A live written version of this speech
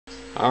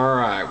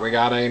Alright, we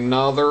got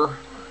another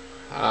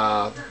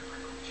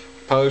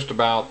post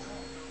about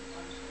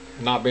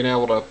not being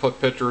able to put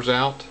pictures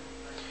out.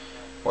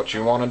 What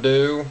you want to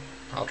do,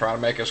 I'll try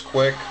to make this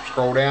quick.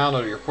 Scroll down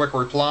to your quick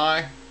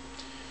reply.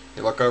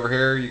 You look over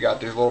here, you got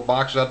these little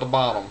boxes at the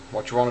bottom.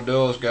 What you want to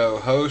do is go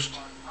host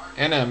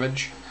an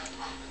image.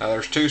 Now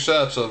there's two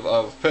sets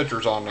of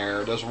pictures on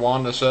there. There's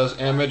one that says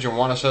image and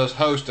one that says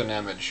host an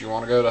image. You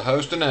want to go to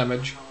host an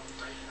image,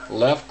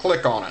 left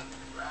click on it.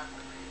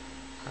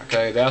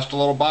 Okay, that's the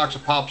little box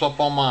that pops up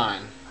on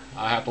mine.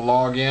 I have to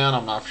log in.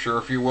 I'm not sure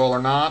if you will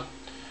or not.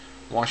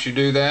 Once you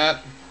do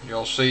that,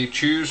 you'll see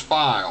choose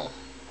file.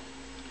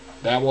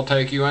 That will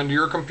take you into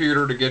your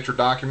computer to get your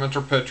documents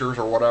or pictures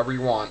or whatever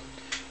you want.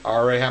 I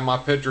already have my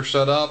picture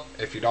set up.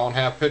 If you don't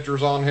have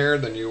pictures on here,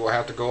 then you will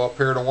have to go up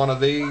here to one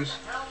of these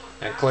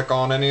and click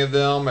on any of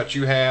them that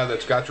you have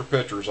that's got your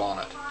pictures on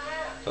it.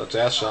 So it's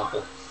that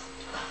simple.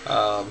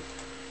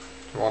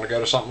 If you want to go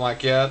to something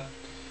like that,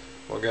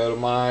 we'll go to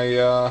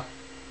my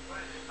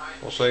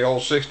we'll say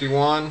old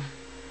 61,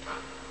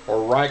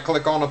 or right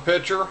click on the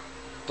picture.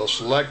 The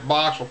select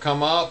box will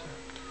come up,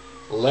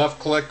 left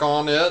click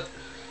on it.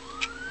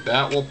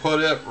 That will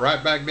put it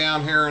right back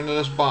down here into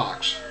this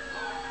box.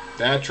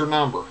 That's your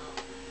number.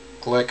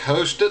 Click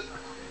host it,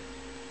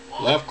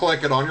 left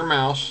click it on your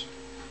mouse,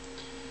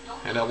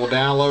 and it will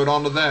download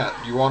onto that.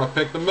 You want to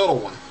pick the middle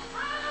one.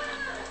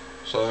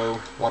 So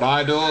what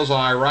I do is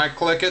I right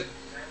click it,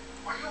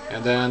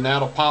 and then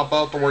that'll pop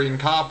up to where you can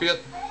copy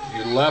it.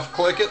 You left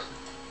click it,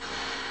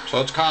 so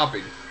it's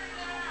copied.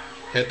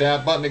 Hit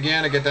that button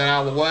again to get that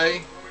out of the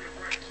way.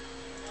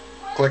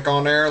 Click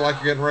on there like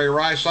you're getting ready to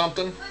write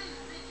something.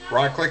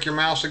 Right click your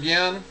mouse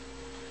again.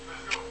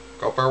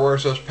 Go up there where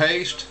it says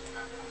paste.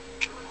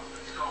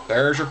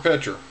 There's your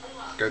picture.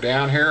 Go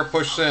down here,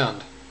 push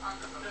send.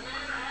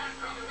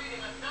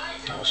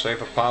 We'll see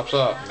if it pops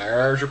up. And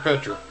there's your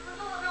picture.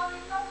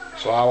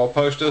 So I will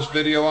post this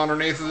video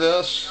underneath of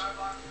this,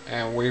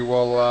 and we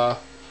will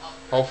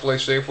hopefully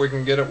see if we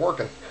can get it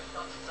working.